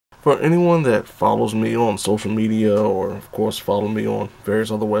For anyone that follows me on social media, or of course follow me on various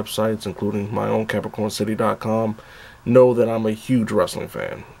other websites, including my own CapricornCity.com, know that I'm a huge wrestling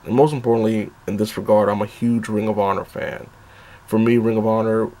fan. And most importantly, in this regard, I'm a huge Ring of Honor fan. For me, Ring of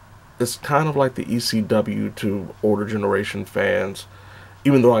Honor is kind of like the ECW to older generation fans.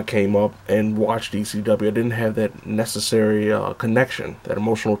 Even though I came up and watched ECW, I didn't have that necessary connection, that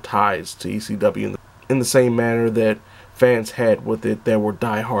emotional ties to ECW in the same manner that fans had with it that were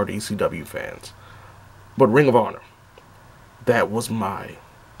diehard ECW fans. But Ring of Honor, that was my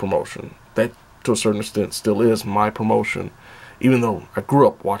promotion. That, to a certain extent, still is my promotion. Even though I grew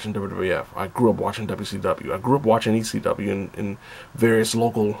up watching WWF, I grew up watching WCW, I grew up watching ECW in various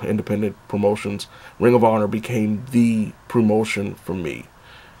local independent promotions, Ring of Honor became the promotion for me.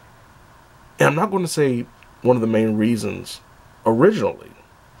 And I'm not going to say one of the main reasons originally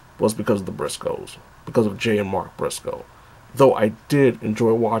was because of the Briscoes, because of Jay and Mark Briscoe. Though I did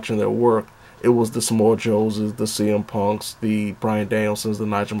enjoy watching their work, it was the Samoa Joes, the CM Punks, the Bryan Danielsons, the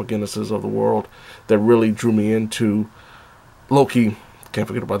Nigel McGuinnesses of the world that really drew me into Low-key, can't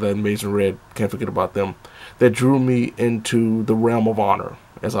forget about that, Amazing Red, can't forget about them, that drew me into the realm of honor,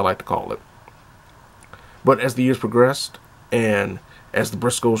 as I like to call it. But as the years progressed, and as the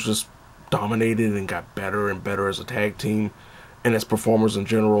Briscoes just dominated and got better and better as a tag team, and as performers in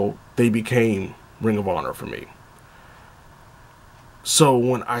general, they became Ring of Honor for me. So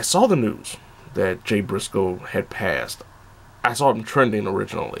when I saw the news that Jay Briscoe had passed, I saw him trending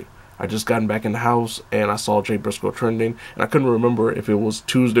originally. I just gotten back in the house and I saw Jay Briscoe trending, and I couldn't remember if it was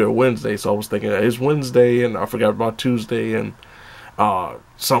Tuesday or Wednesday, so I was thinking it's Wednesday, and I forgot about Tuesday, and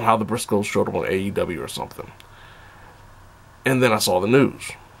somehow the Briscoes showed up on AEW or something. And then I saw the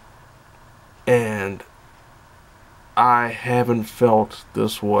news. And I haven't felt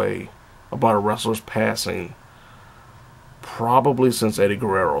this way about a wrestler's passing probably since Eddie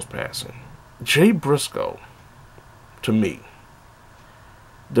Guerrero's passing. Jay Briscoe, to me,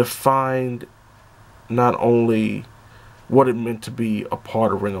 defined not only what it meant to be a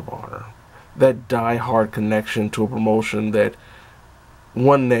part of Ring of Honor, that die-hard connection to a promotion that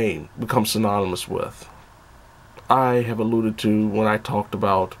one name becomes synonymous with. I have alluded to when I talked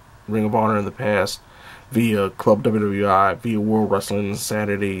about Ring of Honor in the past via Club WWI, via World Wrestling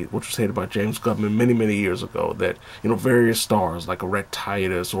Insanity, which was stated by James Goodman many, many years ago, that, various stars like a Rhett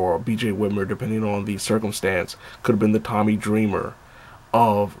Titus or a BJ Whitmer, depending on the circumstance, could have been the Tommy Dreamer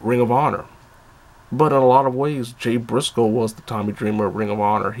of Ring of Honor. But in a lot of ways, Jay Briscoe was the Tommy Dreamer of Ring of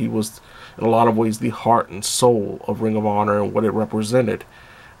Honor. He was, in a lot of ways, the heart and soul of Ring of Honor and what it represented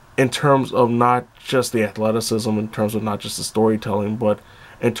in terms of not just the athleticism, in terms of not just the storytelling, but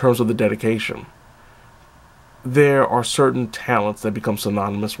in terms of the dedication. There are certain talents that become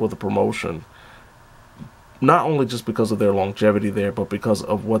synonymous with a promotion, not only just because of their longevity there, but because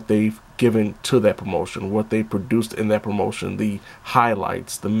of what they've given to that promotion, what they produced in that promotion, the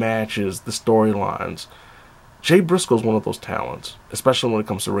highlights, the matches, the storylines. Jay Briscoe is one of those talents, especially when it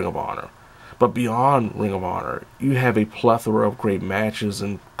comes to Ring of Honor. But beyond Ring of Honor, you have a plethora of great matches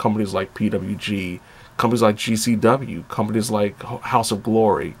in companies like PWG, companies like GCW, companies like House of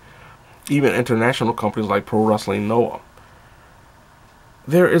Glory, even international companies like Pro Wrestling Noah.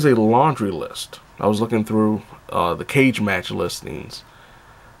 There is a laundry list. I was looking through the cage match listings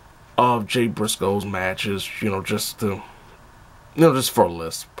of Jay Briscoe's matches, just for a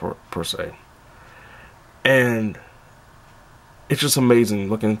list per se. And it's just amazing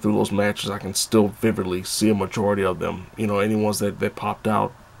looking through those matches. I can still vividly see a majority of them. Any ones that popped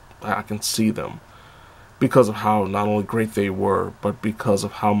out, I can see them because of how not only great they were, but because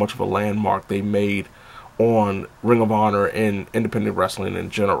of how much of a landmark they made on Ring of Honor and independent wrestling in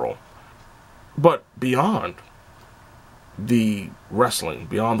general. But beyond the wrestling,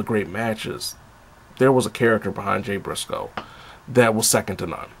 beyond the great matches, there was a character behind Jay Briscoe that was second to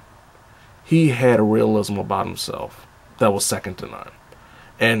none. He had a realism about himself that was second to none.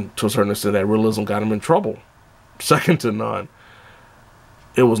 And to a certain extent, that realism got him in trouble. Second to none.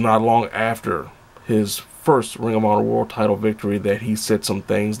 It was not long after his first Ring of Honor World title victory that he said some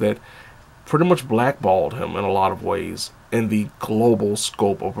things that pretty much blackballed him in a lot of ways in the global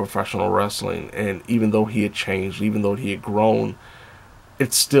scope of professional wrestling. And even though he had changed, even though he had grown,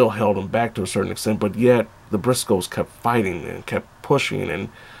 it still held him back to a certain extent. But yet, the Briscoes kept fighting and kept pushing, and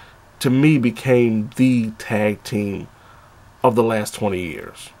to me became the tag team of the last 20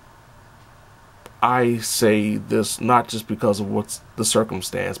 years. I say this not just because of what's the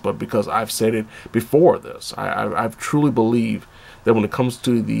circumstance, but because I've said it before this. I've truly believed that when it comes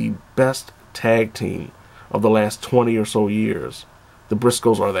to the best tag team of the last 20 or so years, the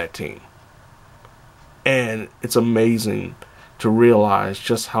Briscoes are that team. And it's amazing to realize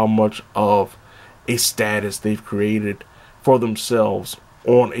just how much of a status they've created for themselves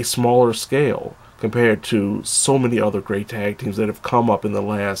on a smaller scale compared to so many other great tag teams that have come up in the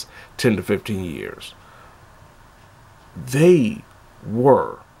last 10 to 15 years. They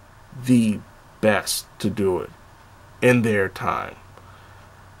were the best to do it in their time.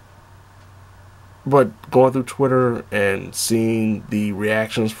 But going through Twitter and seeing the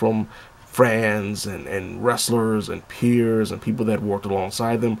reactions from fans and wrestlers and peers and people that worked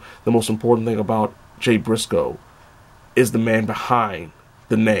alongside them, the most important thing about Jay Briscoe is the man behind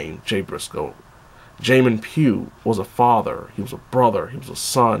the name Jay Briscoe. Jamin Pugh was a father, he was a brother, he was a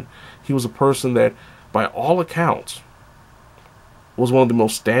son. He was a person that, by all accounts, was one of the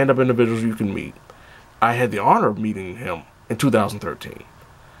most stand-up individuals you can meet. I had the honor of meeting him in 2013.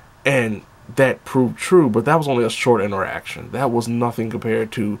 And that proved true, but that was only a short interaction. That was nothing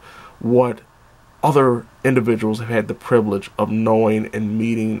compared to what other individuals have had the privilege of knowing and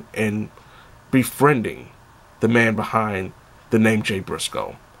meeting and befriending the man behind the name Jay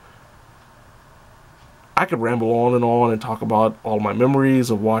Briscoe. I could ramble on and talk about all my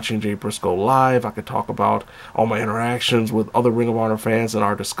memories of watching Jay Briscoe live. I could talk about all my interactions with other Ring of Honor fans and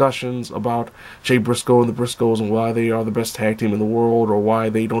our discussions about Jay Briscoe and the Briscoes and why they are the best tag team in the world, or why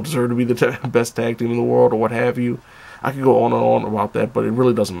they don't deserve to be the best tag team in the world, or what have you. I could go on and on about that, but it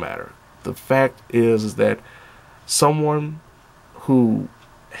really doesn't matter. The fact is that someone who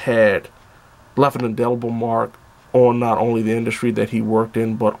had left an indelible mark on not only the industry that he worked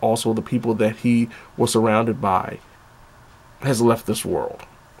in, but also the people that he was surrounded by, has left this world.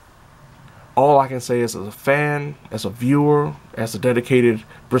 All I can say is, as a fan, as a viewer, as a dedicated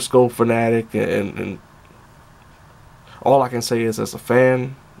Briscoe fanatic, and all I can say is, as a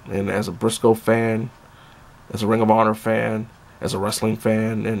fan, and as a Briscoe fan, as a Ring of Honor fan, as a wrestling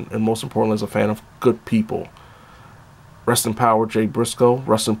fan, and most importantly, as a fan of good people. Rest in power, Jay Briscoe.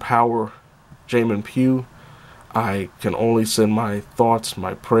 Rest in power, Jamin Pugh. I can only send my thoughts,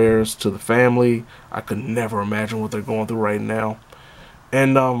 my prayers to the family. I could never imagine what they're going through right now.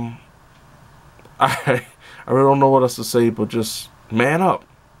 And I really don't know what else to say, but just man up.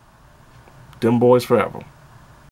 Them boys forever.